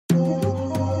What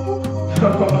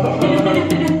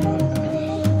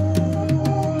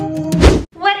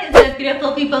is up,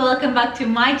 beautiful people? Welcome back to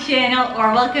my channel,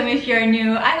 or welcome if you're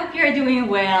new. I hope you're doing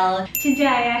well. Today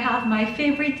I have my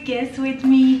favorite guest with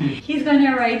me. He's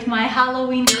gonna rate my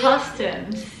Halloween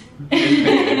costumes.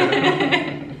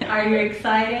 Are you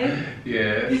excited?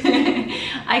 Yes.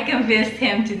 I convinced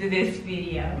him to do this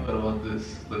video. What about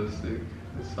this lipstick?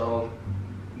 It's all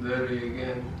dirty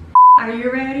again. Are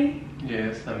you ready?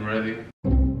 Yes, I'm ready.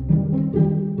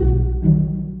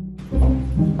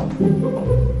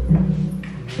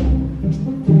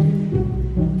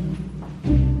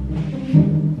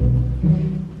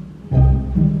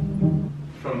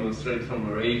 Straight from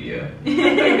Arabia.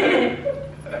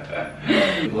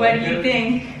 What do you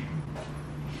think?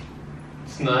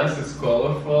 It's nice, it's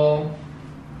colorful.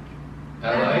 I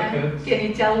like it. Can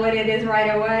you tell what it is right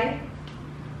away?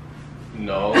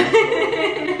 No.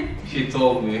 She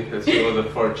told me that she was a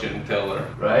fortune teller,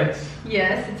 right?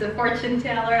 Yes, it's a fortune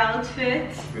teller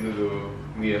outfit. I'm gonna do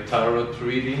me a tarot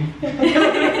reading.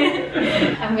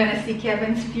 I'm gonna see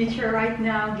Kevin's future right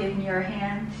now. Give me your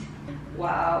hand.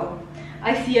 Wow.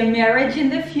 I see a marriage in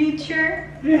the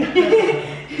future.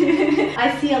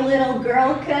 I see a little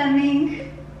girl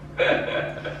coming.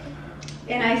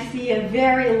 And I see a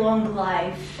very long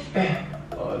life.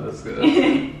 Oh, that's gonna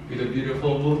be a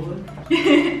beautiful woman.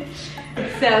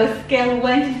 So, scale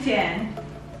 1 to 10.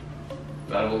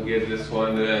 I will give this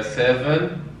one a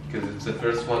 7, because it's the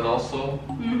first one also.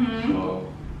 So,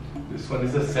 this one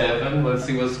is a 7. Let's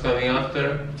see what's coming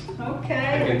after.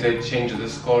 Okay. I can change the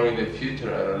score in the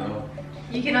future, I don't know.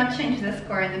 You cannot change the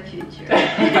score in the future.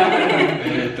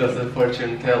 That's a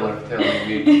fortune teller telling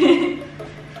me.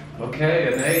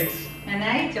 Okay, an 8. An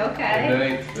 8, okay. An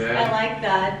 8, yeah. I like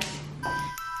that.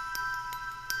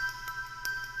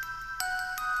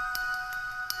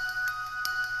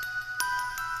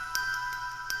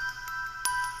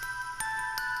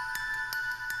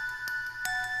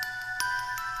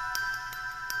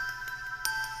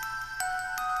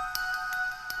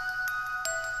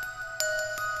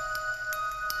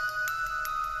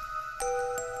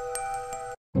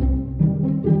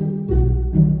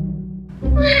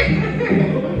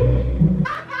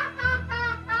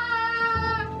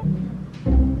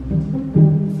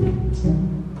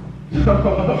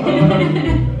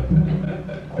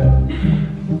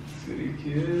 Pretty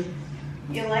cute.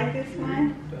 You like this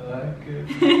one? I like it.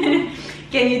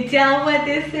 Can you tell what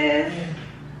this is?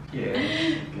 Yeah, I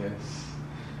guess.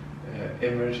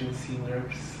 Emergency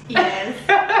nurse. Yes.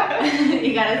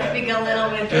 You gotta speak a little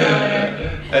bit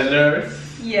louder. A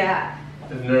nurse. Yeah.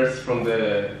 A nurse from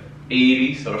the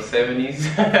 80s or 70s.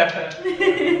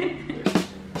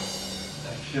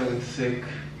 I'm feeling sick.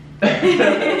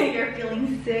 You're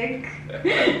feeling sick.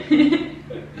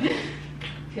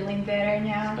 Feeling better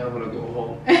now? I'm gonna go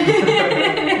home.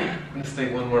 I'm gonna stay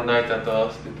one more night at the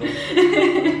hospital.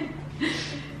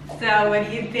 So, what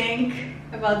do you think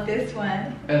about this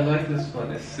one? I like this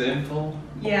one. It's simple.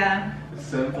 Yeah. It's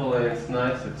simple and it's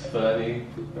nice. It's funny.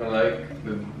 I like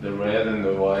the red and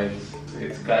the white.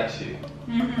 It's catchy.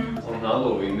 On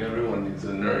Halloween, everyone needs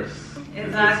a nurse.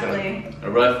 Exactly. It's a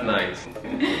rough night.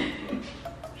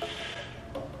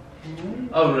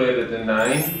 I'll rate it a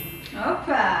 9.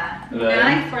 Opa! 9.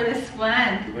 9 for this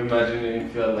one. Imagine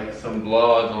if you had like some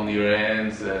blood on your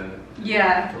hands and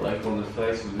Yeah. like on the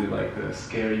face would be like a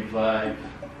scary vibe.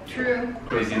 True.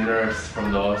 Crazy nurse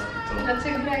from the hospital. That's a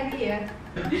good idea.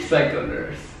 Psycho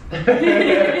nurse.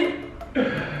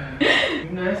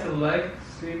 Nice, I like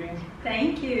swimming.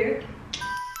 Thank you.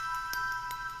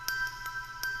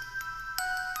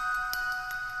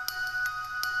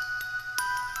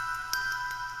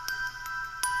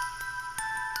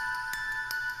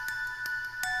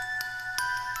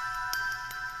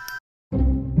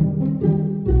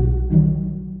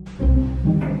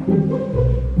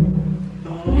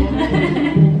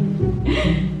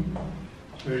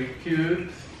 Very cute.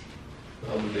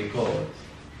 How do they call it?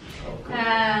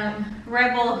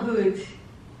 Rebel hood.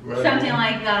 Rebel? Something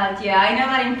like that, yeah. I know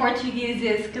that in Portuguese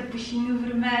is capuchinho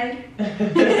vermelho.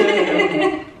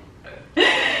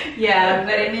 Yeah,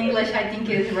 but in English I think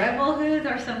it's rebel hood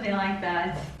or something like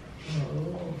that.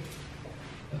 Oh,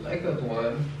 I like that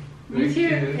one. Me Very too.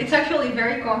 cute. It's actually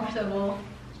very comfortable.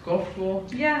 It's comfortable.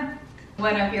 Yeah.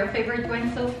 One of your favorite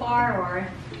ones so far, or?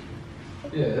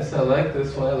 Yes, I like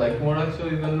this one. I like more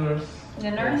actually the nurse.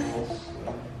 The nurse? Almost.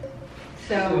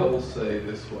 So. I will say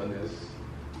this one is.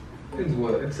 It's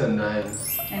what? It's a 9.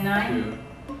 A 9? Too.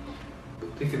 I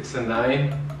think it's a 9.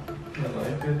 I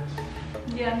like it.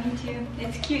 Yeah, me too.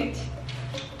 It's cute.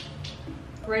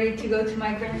 Ready to go to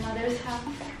my grandmother's house?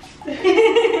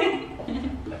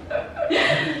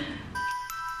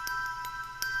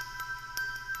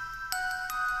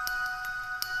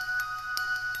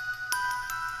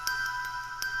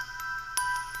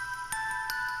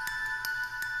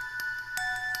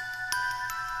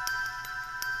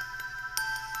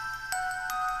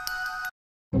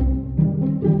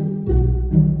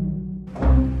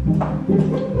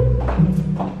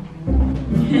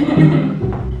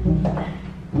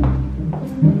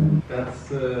 That's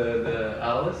the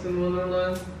Alice in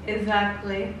Wonderland.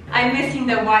 Exactly. I'm missing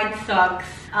the white socks.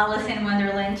 Alice in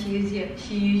Wonderland, she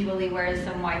usually wears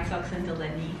some white socks until the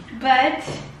knee. But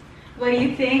what do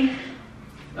you think?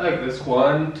 I like this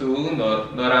one too,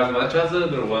 not as much as the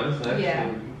other ones actually.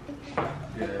 Yeah.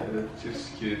 Yeah, it's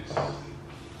just cute.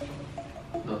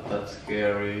 Not that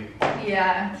scary.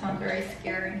 Yeah, it's not very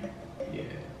scary. Yeah.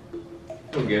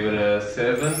 We'll give it a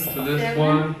 7 to this 7?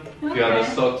 one. If you had Okay. the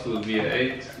socks, it would be an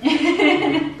 8.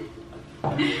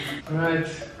 Alright,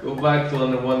 go back to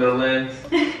Under Wonderland.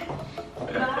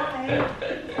 Bye.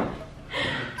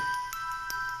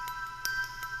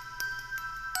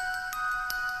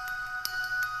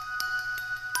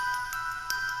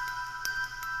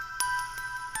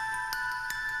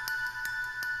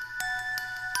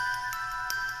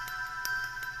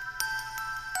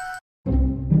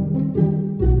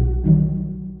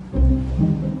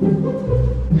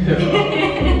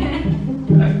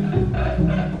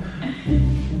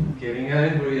 Getting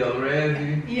angry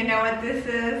already. You know what this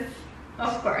is?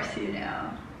 Of course you know.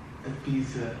 A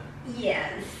pizza.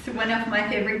 Yes, one of my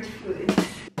favorite foods.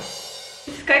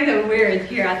 It's kind of weird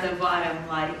here at the bottom,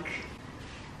 like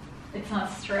it's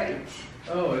not straight.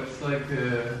 Oh, it's like,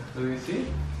 let me see.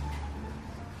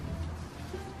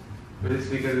 But it's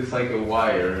because it's like a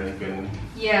wire and you can,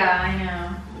 Yeah, I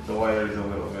know. the wire is a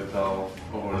little bit all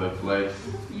over the place.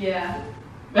 Yeah.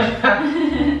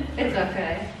 It's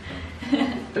okay.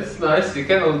 It's nice, it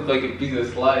kind of looks like a pizza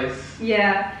slice.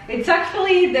 Yeah, it's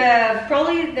actually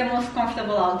probably the most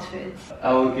comfortable outfit.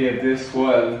 I will give this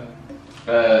one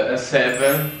a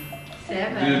 7.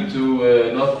 7. Due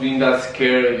to not being that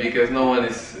scary because no one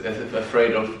is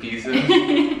afraid of pizza.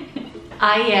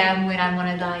 I am when I'm on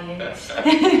a diet.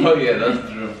 Oh yeah,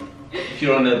 that's true. If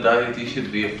you're on a diet, you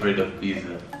should be afraid of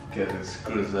pizza because it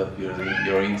screws up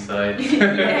your insides.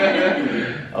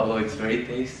 Although it's very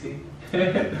tasty.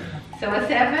 So a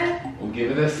 7? We'll give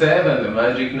it a 7, the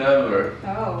magic number.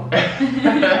 Oh.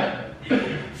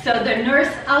 So the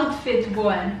nurse outfit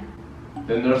won.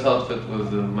 The nurse outfit was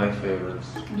my favorite.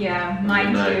 Yeah,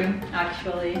 mine too,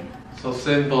 actually. So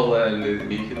simple and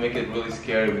you can make it really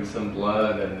scary with some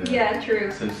blood and Yeah,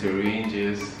 true. some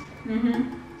syringes.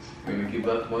 Mm-hmm. Gonna give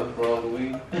that one for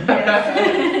Halloween.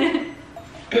 Yes.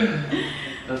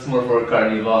 That's more for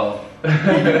Carnival.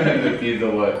 The pizza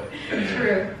one.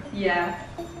 True, yeah.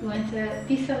 You want a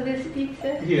piece of this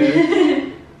pizza? Yes.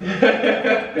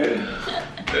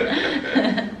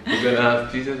 We're gonna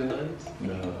have pizza tonight?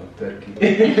 No, turkey.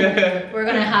 We're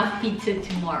gonna have pizza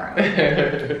tomorrow.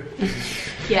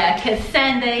 Yeah, because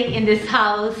Sunday in this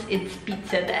house, it's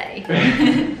pizza day.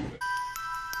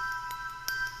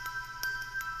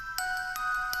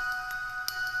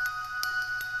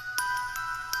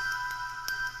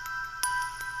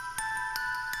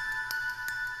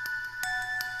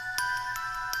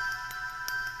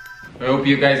 I hope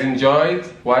you guys enjoyed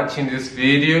watching this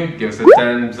video. Give us a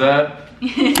thumbs up.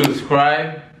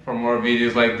 Subscribe for more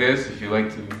videos like this. If you'd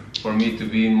like for me to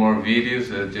be in more videos,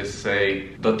 just say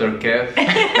Dr. Kev.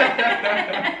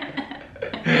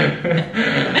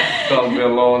 Comment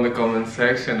below in the comment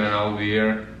section and I'll be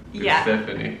here with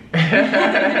Stephanie.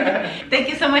 Thank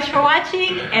you so much for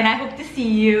watching and I hope to see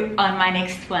you on my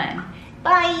next one.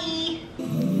 Bye!